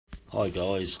Hi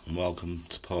guys, and welcome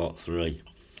to part 3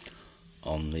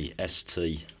 on the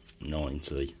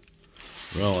st90.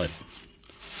 Right,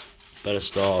 better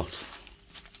start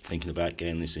thinking about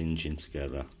getting this engine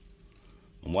together.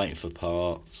 I'm waiting for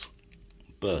parts,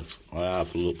 but I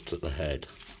have looked at the head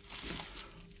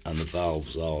and the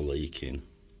valves are leaking,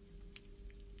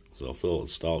 so I thought I'd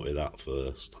start with that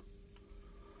first.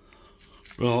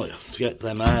 Right, to get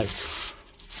them out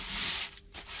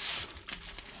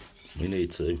we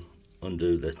need to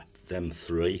undo them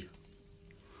three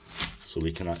so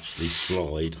we can actually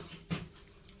slide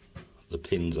the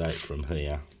pins out from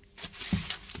here,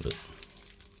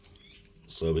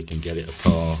 so we can get it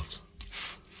apart,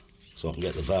 so I can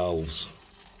get the valves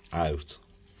out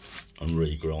and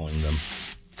regrind them.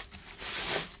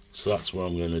 So that's what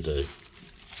I'm going to do.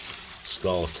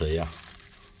 Start here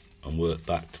and work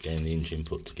back to getting the engine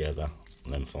put together,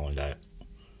 and then find out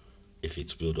if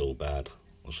it's good or bad.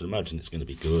 I should imagine it's going to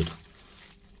be good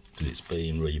because it's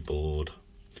being rebored.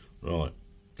 Right,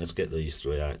 let's get these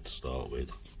three out to start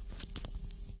with.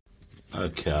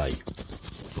 Okay,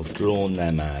 I've drawn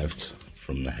them out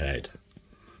from the head.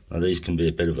 Now these can be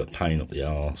a bit of a pain up the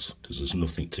arse because there's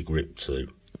nothing to grip to.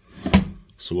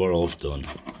 So what I've done,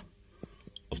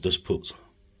 I've just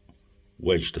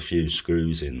wedged a few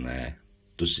screws in there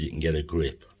just so you can get a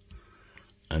grip,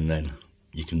 and then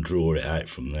you can draw it out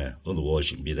from there. Otherwise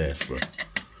you can be there for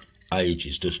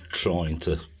ages just trying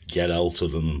to get out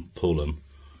of them and pull them.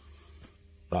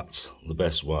 That's the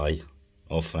best way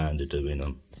I've found of doing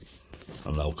them,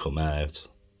 and they'll come out.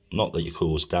 Not that you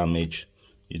cause damage,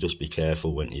 you just be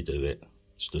careful when you do it.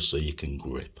 It's just so you can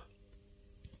grip.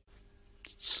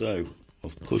 So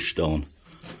I've pushed on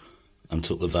and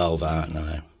took the valve out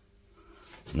now.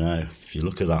 Now if you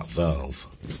look at that valve,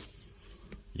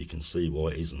 you can see why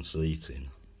it isn't seating.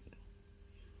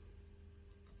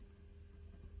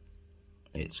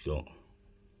 It's got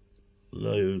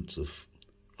loads of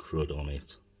crud on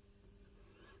it,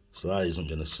 so that isn't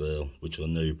going to seal, which I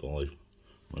knew by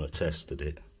when I tested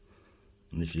it.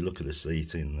 And if you look at the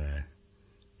seat in there,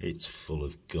 it's full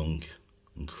of gunk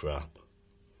and crap.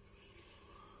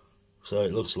 So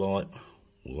it looks like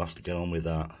we'll have to get on with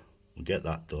that. We'll get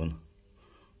that done.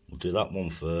 We'll do that one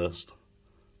first,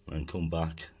 and then come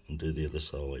back and do the other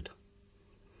side.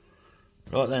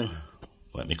 Right then,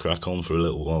 let me crack on for a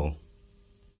little while.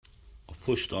 I've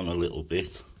pushed on a little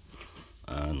bit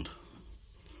and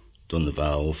done the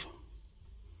valve,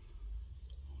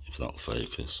 if that'll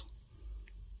focus.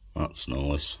 That's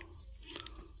nice.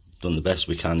 Done the best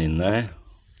we can in there.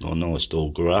 Got a nice dull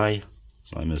grey,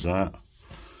 same as that.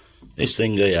 This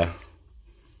thing here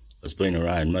has been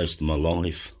around most of my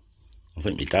life. I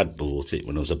think my dad bought it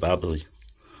when I was a babby,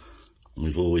 and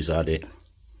we've always had it,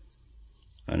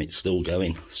 and it's still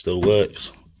going, still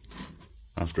works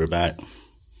after about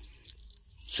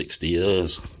 60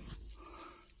 years.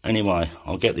 Anyway,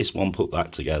 I'll get this one put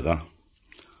back together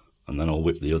and then I'll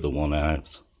whip the other one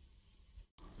out.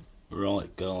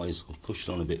 Right guys, I've pushed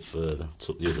on a bit further,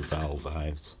 took the other valve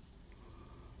out,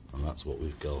 and that's what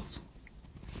we've got.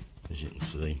 As you can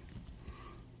see,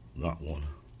 that one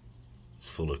is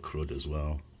full of crud as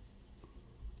well.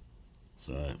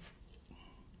 So,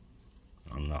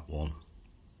 and that one.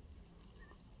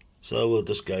 So we'll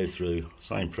just go through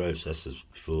same process as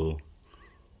before.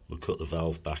 We'll cut the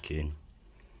valve back in.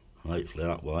 Hopefully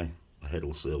that way the head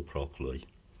will seal properly,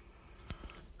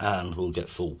 and we'll get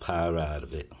full power out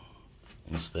of it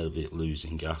instead of it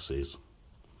losing gases,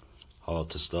 hard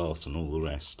to start and all the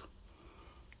rest.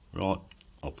 Right,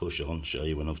 I'll push on, show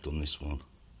you when I've done this one.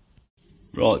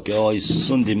 Right guys,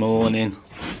 Sunday morning,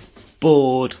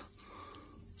 bored,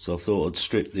 so I thought I'd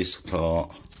strip this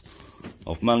apart.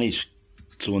 I've managed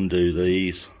to undo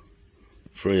these,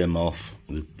 free them off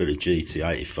with a bit of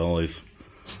GT85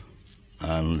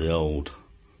 and the old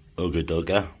Ugga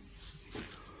Dugga,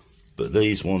 but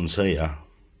these ones here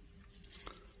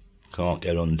can't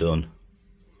get undone.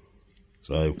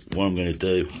 So what I'm going to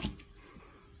do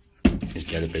is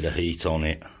get a bit of heat on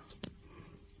it.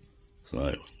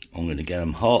 So I'm going to get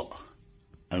them hot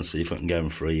and see if I can get them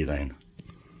free then.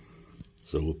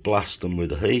 So we'll blast them with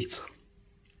the heat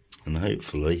and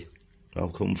hopefully they'll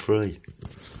come free.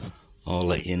 I'll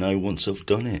let you know once I've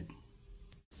done it.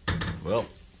 Well,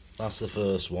 that's the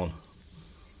first one.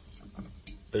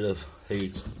 Bit of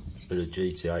heat, bit of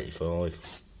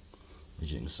GT85.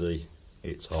 As you can see,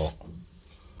 it's hot.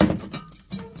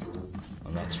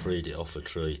 And that's freed it off a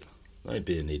treat. Don't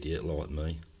be an idiot like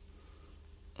me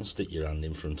and stick your hand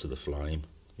in front of the flame.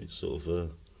 It sort of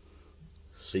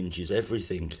singes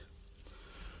everything.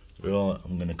 Right,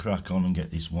 I'm going to crack on and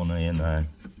get this one here now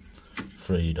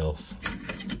freed off.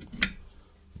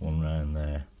 One round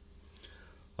there.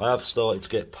 I have started to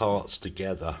get parts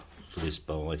together for this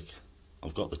bike.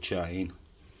 I've got the chain,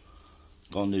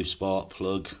 got a new spark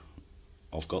plug,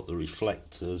 I've got the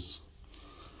reflectors,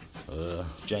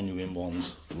 genuine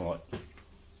ones like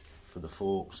for the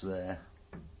forks there.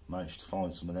 Managed to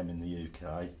find some of them in the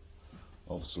UK,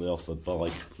 obviously off a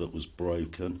bike that was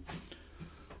broken.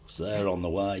 So they're on the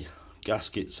way,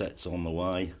 gasket sets on the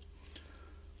way.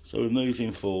 So we're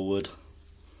moving forward.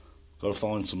 Got to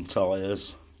find some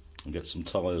tyres and get some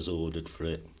tyres ordered for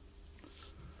it.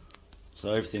 So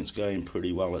everything's going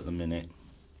pretty well at the minute.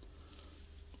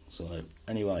 So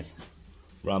anyway,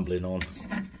 rambling on.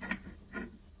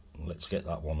 Let's get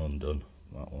that one undone.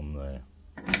 That one there.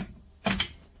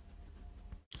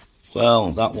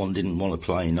 Well, that one didn't want to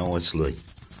play nicely.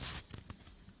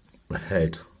 The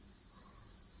head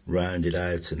rounded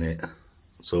out in it.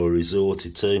 So I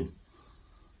resorted to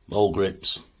mole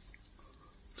grips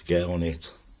to get on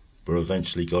it. But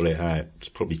eventually got it out.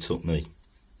 It probably took me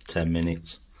 10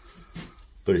 minutes.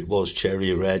 But it was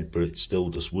cherry red, but it still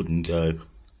just wouldn't go.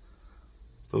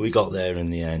 But we got there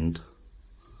in the end.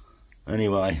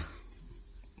 Anyway,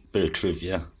 bit of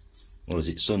trivia. What is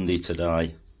it, Sunday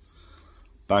today?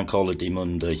 Bank holiday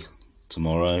Monday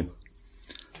tomorrow.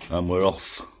 And we're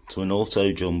off to an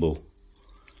auto jumble.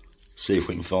 See if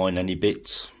we can find any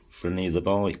bits for any of the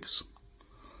bikes.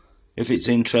 If it's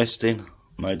interesting,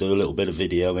 I may do a little bit of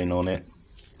videoing on it.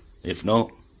 If not,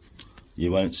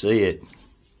 you won't see it.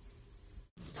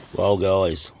 Well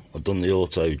guys, I've done the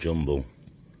auto jumble.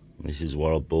 This is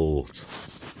what I bought.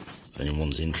 If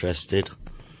anyone's interested.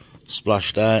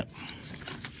 Splashed out.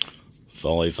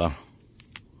 £5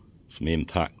 for my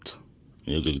impact.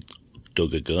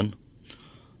 Dug a gun.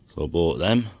 So I bought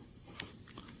them.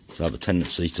 So I have a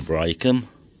tendency to break them.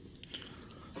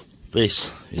 This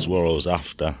is what I was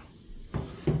after.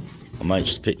 I might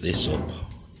just pick this up.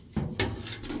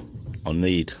 I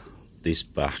need this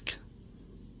back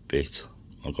bit.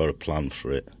 I've got a plan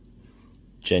for it.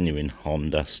 Genuine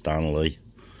Honda Stanley,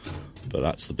 but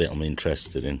that's the bit I'm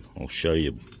interested in. I'll show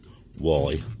you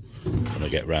why when I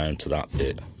get round to that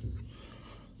bit.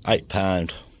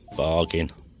 £8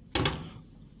 bargain.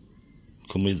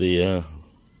 Come with the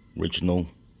original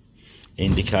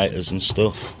indicators and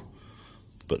stuff,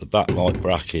 but the backlight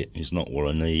bracket is not what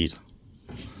I need.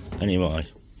 Anyway,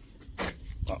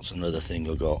 that's another thing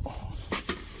I got,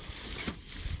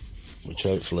 which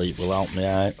hopefully will help me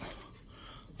out.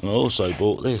 And I also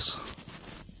bought this.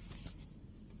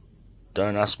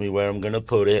 Don't ask me where I'm going to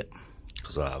put it,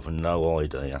 because I have no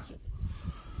idea.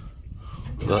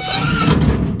 But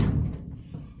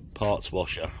parts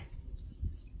washer,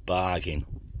 bargain,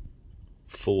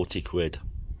 40 quid.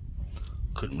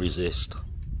 Couldn't resist.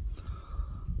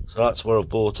 So that's what I've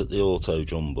bought at the auto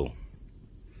jumble.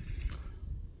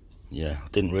 Yeah, I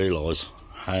didn't realise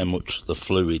how much the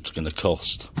fluid's going to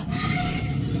cost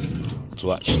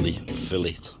to actually fill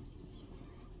it.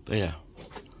 But yeah,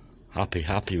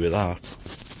 happy with that.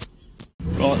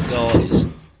 Right guys,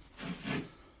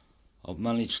 I've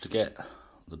managed to get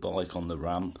the bike on the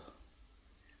ramp.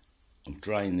 I've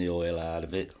drained the oil out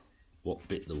of it, what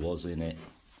bit there was in it.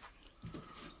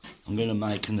 I'm going to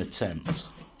make an attempt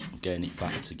of getting it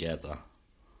back together,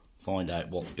 find out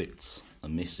what bits are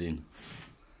missing,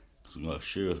 because I'm not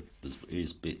sure there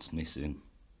is bits missing.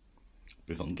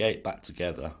 But if I can get it back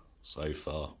together, so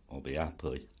far I'll be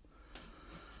happy.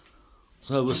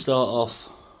 So we'll start off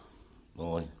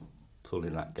by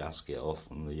pulling that gasket off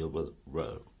and the other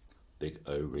big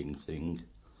O-ring thing,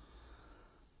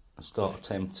 and start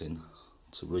attempting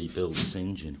to rebuild this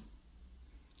engine.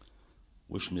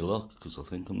 Wish me luck, because I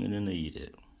think I'm going to need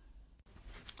it.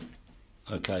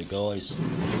 Okay guys,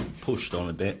 pushed on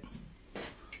a bit.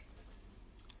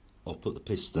 I've put the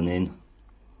piston in,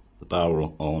 the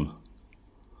barrel on.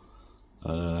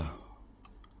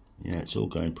 Yeah, it's all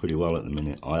going pretty well at the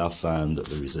minute. I have found that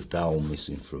there is a dowel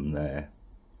missing from there,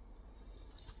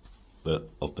 but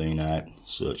I've been out,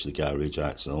 searched the garage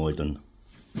outside and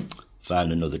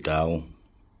found another dowel,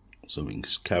 so we can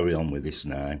carry on with this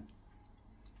now.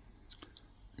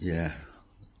 Yeah,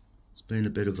 it's been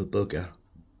a bit of a bugger,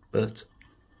 but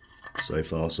so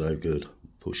far so good.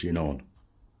 Pushing on.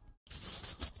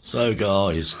 So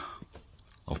guys,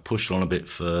 I've pushed on a bit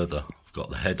further. I've got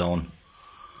the head on,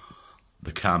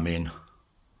 the cam in,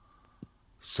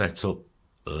 set up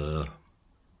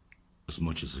as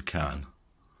much as I can.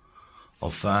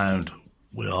 I've found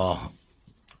we are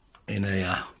in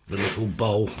here, the little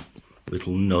bowl,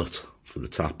 little nut for the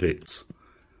tappets.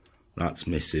 That's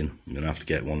missing. I'm going to have to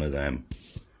get one of them,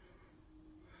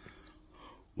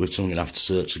 which I'm going to have to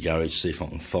search the garage, see if I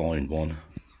can find one.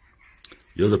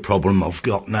 The other problem I've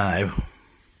got now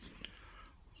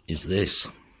is this.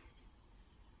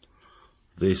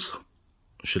 this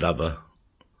should have a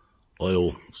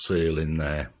oil seal in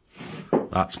there.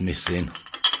 That's missing,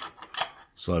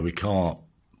 so we can't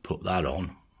put that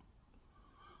on.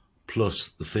 Plus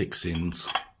the fixings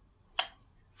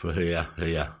for here,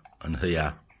 here and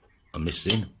here are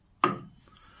missing.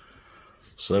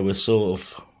 So we're sort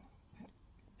of a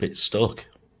bit stuck.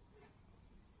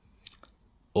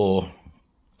 Or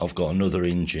I've got another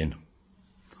engine,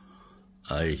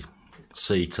 a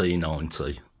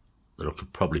st90, that I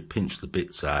could probably pinch the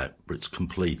bits out, but it's a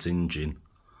complete engine.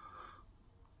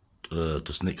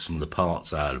 Just nick some of the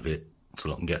parts out of it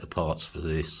so I can get the parts for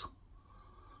this,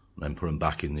 and then put them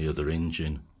back in the other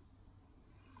engine.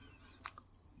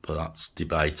 But that's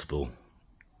debatable.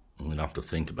 I'm going to have to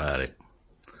think about it.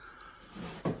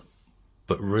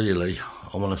 But really,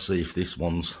 I want to see if this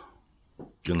one's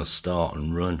going to start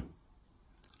and run.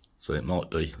 So it might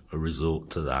be a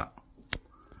resort to that.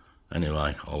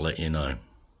 Anyway, I'll let you know.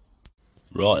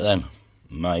 Right then,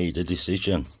 made a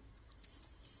decision.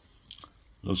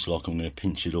 Looks like I'm going to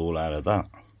pinch it all out of that.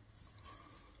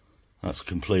 That's a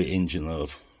complete engine that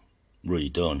I've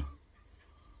redone.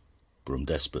 But I'm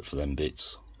desperate for them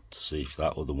bits to see if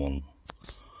that other one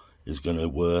is going to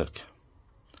work.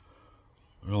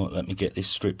 Right, let me get this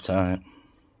stripped out.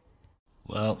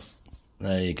 Well,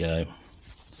 there you go.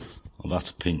 I've had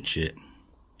to pinch it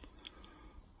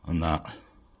and that,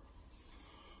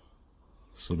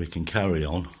 so we can carry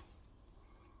on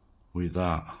with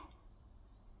that.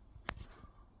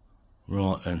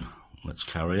 Right then, let's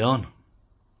carry on.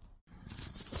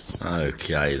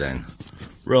 Okay then,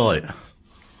 right,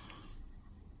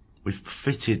 we've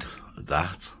fitted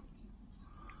that,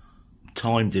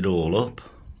 timed it all up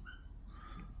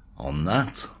on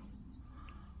that,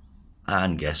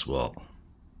 and guess what?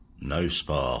 No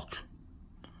spark.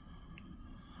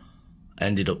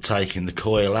 Ended up taking the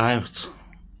coil out,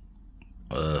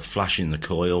 flashing the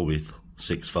coil with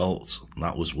 6 volts,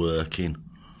 that was working.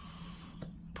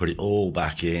 Put it all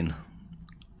back in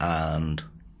and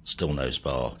still no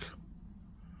spark.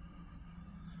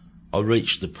 I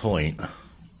reached the point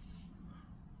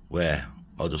where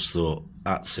I just thought,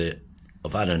 that's it,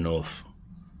 I've had enough.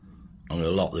 I'm going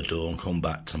to lock the door and come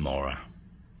back tomorrow,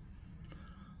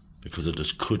 because I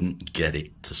just couldn't get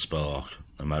it to spark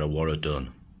no matter what I'd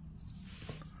done.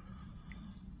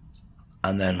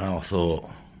 And then I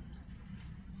thought,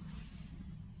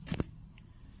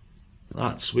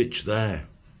 that switch there,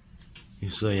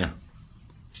 you see,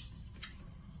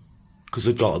 because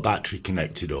I'd got a battery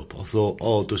connected up, I thought,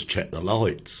 oh, I'll just check the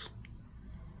lights.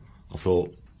 I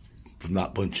thought, from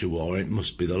that bunch of wire, it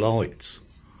must be the lights.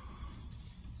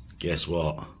 Guess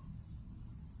what?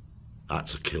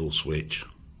 That's a kill switch.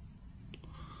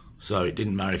 So it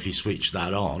didn't matter if you switched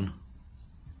that on,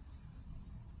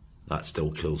 that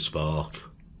still kills spark.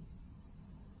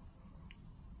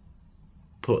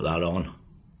 Put that on,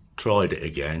 tried it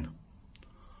again,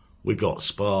 we got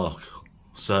spark.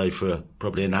 So for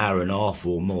probably an hour and a half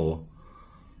or more,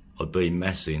 I'd been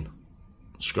messing,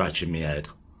 scratching my head.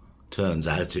 Turns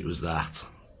out it was that.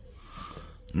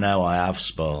 Now I have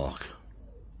spark.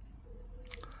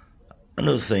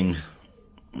 Another thing,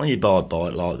 when you buy a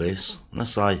bike like this, and they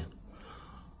say,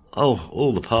 oh,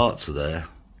 all the parts are there.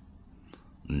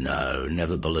 No,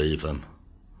 never believe them.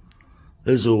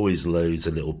 There's always loads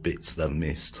of little bits they've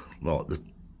missed, like the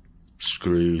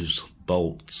screws,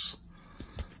 bolts,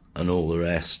 and all the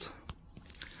rest.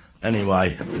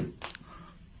 Anyway,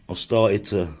 I've started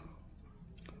to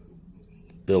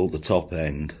build the top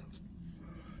end.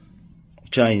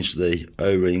 I've changed the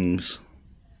O-rings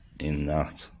in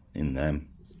them.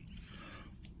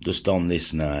 Just on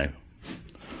this now.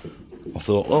 I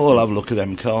thought, oh, I'll have a look at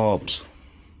them carbs.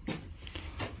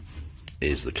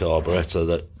 Here's the carburettor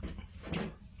that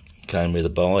came with the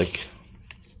bike,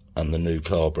 and the new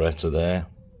carburettor there.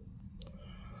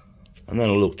 And then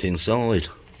I looked inside,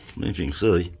 and if you can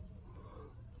see,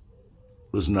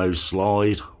 there's no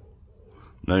slide,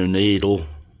 no needle.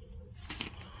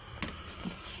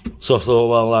 So I thought,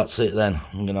 well, that's it then,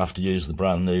 I'm going to have to use the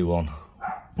brand new one.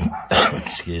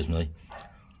 Excuse me.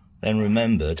 Then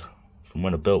remembered from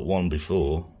when I built one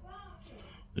before,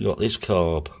 we got this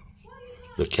carb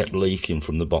that kept leaking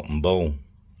from the bottom bowl.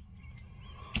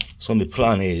 So my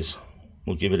plan is,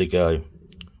 we'll give it a go.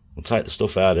 We'll take the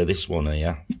stuff out of this one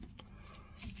here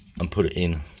and put it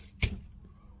in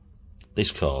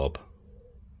this carb,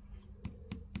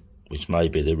 which may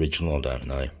be the original, I don't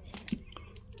know.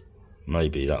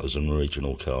 Maybe that was an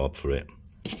original carb for it.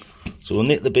 So we'll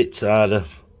nick the bits out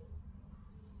of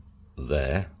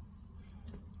there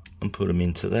and put them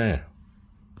into there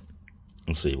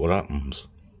and see what happens.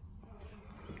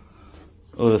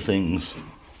 Other things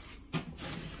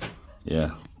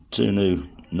yeah, 2 new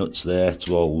nuts there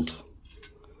to hold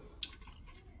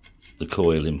the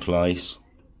coil in place.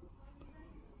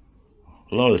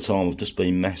 A lot of the time I've just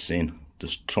been messing,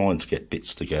 just trying to get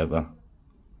bits together.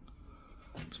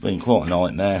 It's been quite a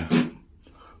nightmare,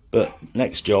 but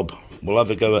next job we'll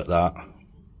have a go at that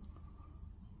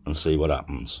and see what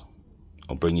happens.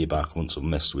 I'll bring you back once I've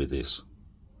messed with this.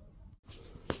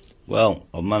 Well,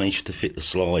 I've managed to fit the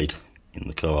slide in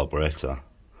the carburettor,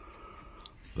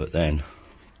 but then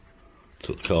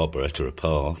took the carburettor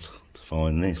apart to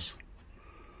find this.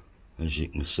 As you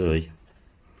can see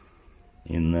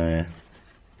in there,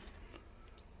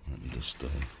 let me just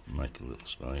make a little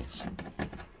space.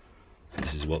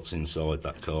 This is what's inside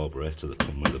that carburettor that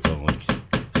comes with the bike.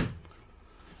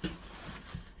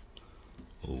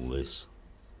 All this.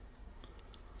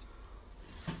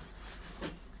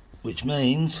 Which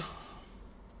means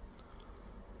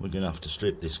we're going to have to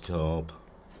strip this carb,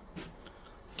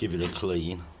 give it a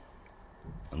clean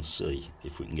and see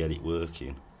if we can get it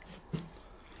working.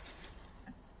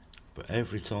 But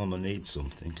every time I need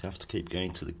something I have to keep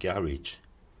going to the garage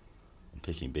and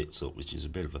picking bits up, which is a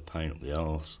bit of a pain up the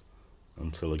arse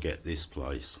until I get this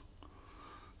place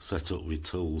set up with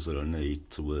tools that I need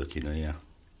to work in here.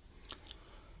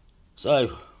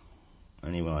 So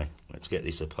anyway, let's get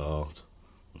this apart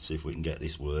and see if we can get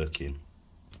this working.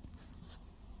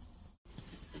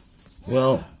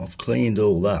 Well, I've cleaned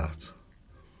all that.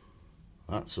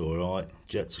 That's alright,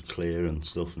 jets are clear and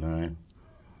stuff now.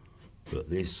 But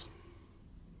this,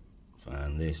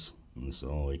 found this on the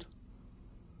side.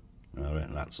 I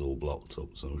reckon that's all blocked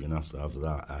up, so we're going to have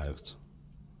that out.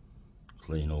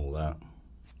 Clean all that.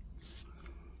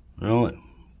 Right,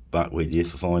 back with you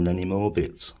if I find any more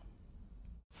bits.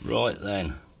 Right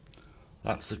then,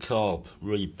 that's the carb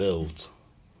rebuilt.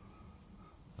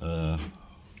 I've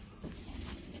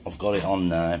got it on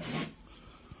now.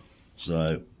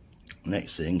 So,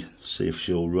 next thing, see if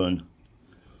she'll run.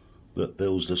 But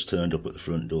Bill's just turned up at the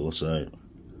front door, so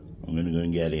I'm going to go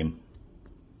and get him.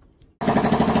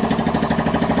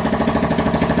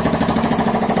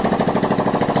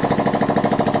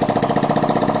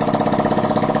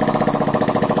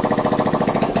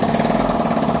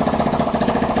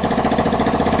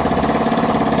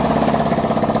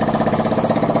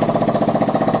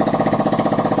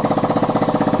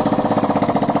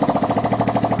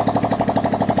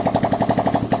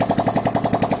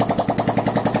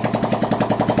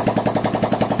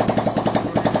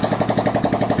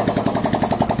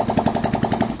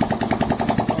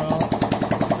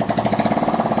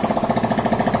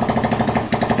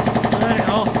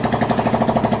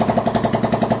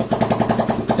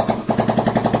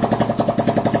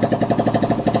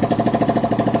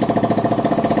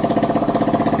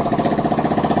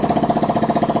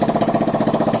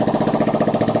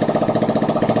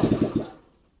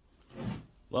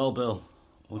 Well, Bill,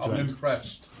 I'm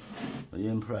impressed. Are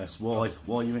you impressed? Why?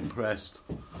 Why are you impressed?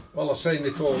 Well, I've seen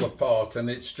it all apart and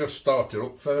it's just started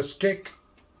up first kick.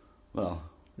 Well,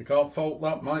 you can't fault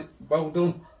that, mate. Well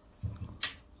done.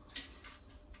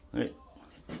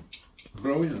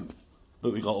 Brilliant.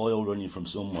 But we got oil running from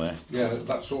somewhere. Yeah,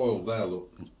 that's oil there,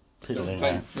 look. Piddling It's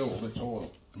there. fuel, it's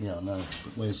oil. Yeah, I know.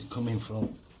 But where's it coming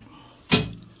from?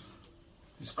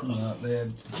 It's coming out there,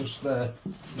 just there.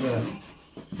 Yeah.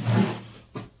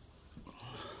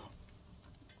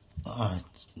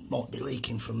 It might be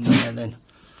leaking from there then.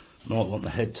 Might want the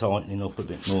head tightening up a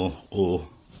bit more, or...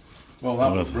 Well,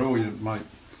 that was brilliant, mate.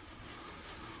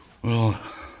 Right,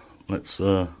 let's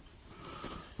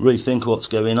rethink what's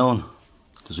going on,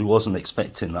 because we wasn't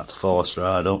expecting that to fire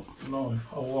straight up. No,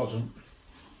 I wasn't.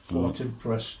 Quite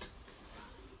impressed.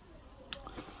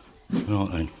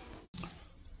 Right then.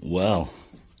 Well,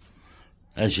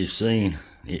 as you've seen,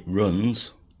 it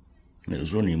runs, and it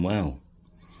was running well,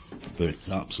 but it's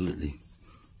absolutely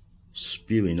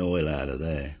spewing oil out of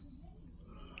there.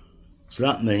 So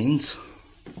that means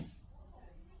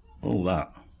all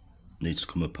that needs to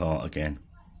come apart again.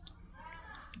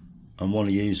 And one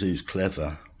of you who's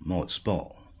clever might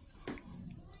spot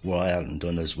what I hadn't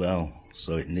done as well,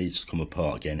 so it needs to come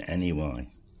apart again anyway.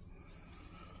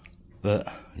 But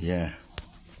yeah,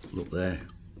 look there,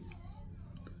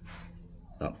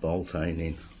 that bolt ain't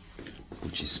in,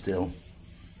 which is still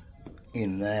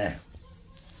in there.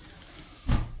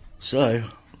 So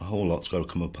the whole lot's got to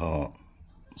come apart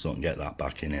so I can get that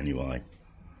back in anyway.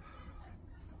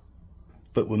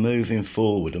 But we're moving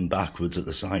forward and backwards at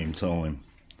the same time,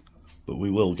 but we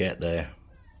will get there.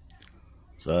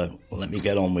 So let me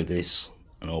get on with this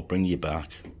and I'll bring you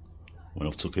back when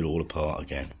I've took it all apart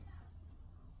again.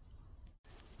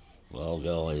 Well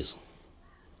guys,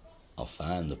 I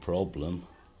found the problem.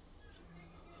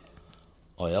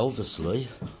 I obviously,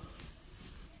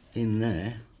 in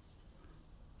there,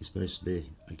 is supposed to be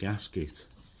a gasket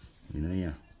in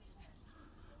here.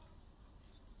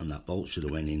 And that bolt should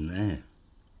have went in there.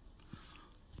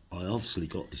 I obviously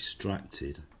got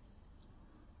distracted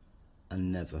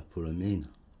and never put them in.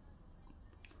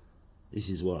 This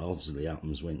is what obviously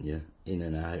happens when you're in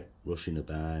and out, rushing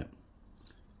about,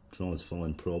 trying to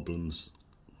find problems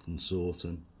and sort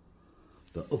them.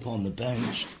 But up on the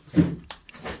bench,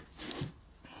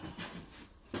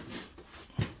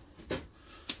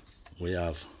 we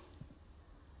have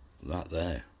that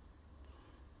there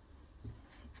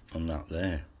and that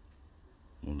there.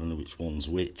 I don't know which one's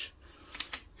which,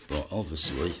 but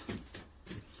obviously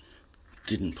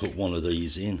didn't put one of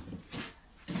these in.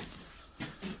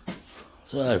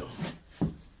 So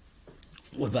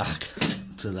we're back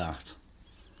to that.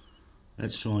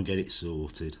 Let's try and get it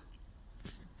sorted.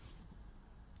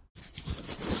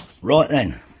 Right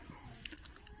then,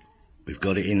 we've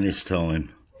got it in this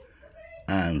time,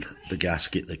 and the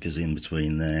gasket that goes in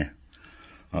between there,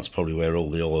 that's probably where all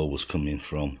the oil was coming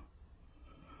from.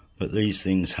 But these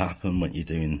things happen when you're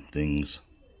doing things.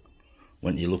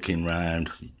 When you're looking round,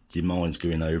 your mind's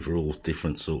going over all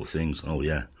different sort of things. Oh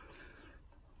yeah,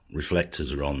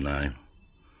 reflectors are on now.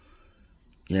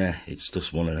 Yeah, it's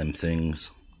just one of them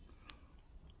things.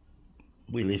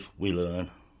 We live, we learn.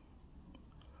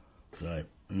 So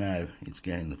now it's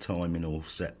getting the timing all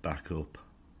set back up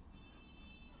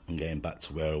and getting back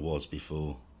to where I was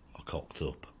before I cocked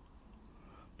up.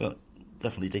 But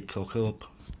definitely did cock up,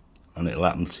 and it'll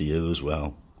happen to you as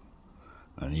well,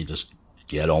 and you just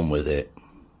get on with it.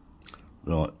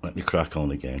 Right, let me crack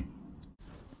on again.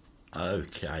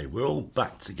 Okay, we're all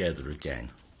back together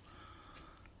again,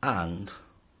 and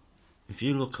if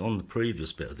you look on the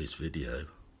previous bit of this video,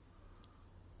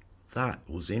 that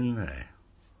was in there.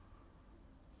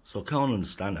 So I can't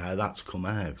understand how that's come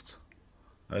out.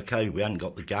 Okay, we hadn't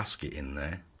got the gasket in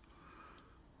there,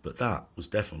 but that was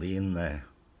definitely in there.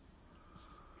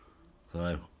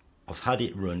 So I've had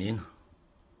it running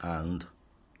and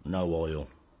no oil.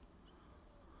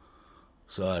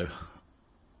 So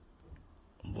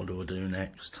what do I do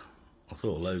next? I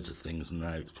thought loads of things and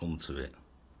now it's come to it.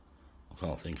 I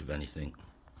can't think of anything.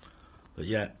 But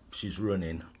yeah, she's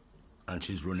running, and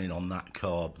she's running on that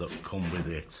carb that come with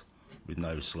it, with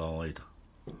no slide.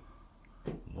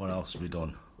 What else have we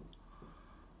done?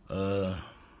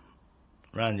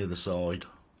 Round the other side,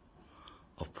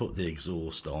 I've put the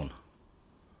exhaust on.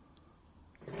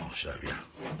 I'll show you,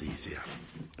 easier.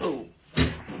 Oh,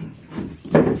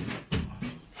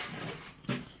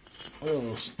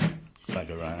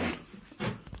 tag around.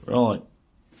 Right,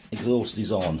 exhaust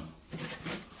is on.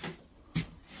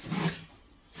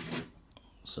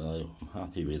 So I'm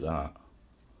happy with that.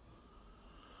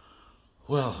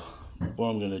 Well, what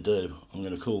I'm going to do, I'm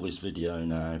going to call this video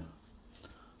now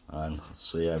and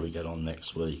see how we get on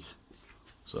next week.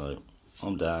 So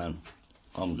I'm down,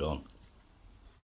 I'm gone.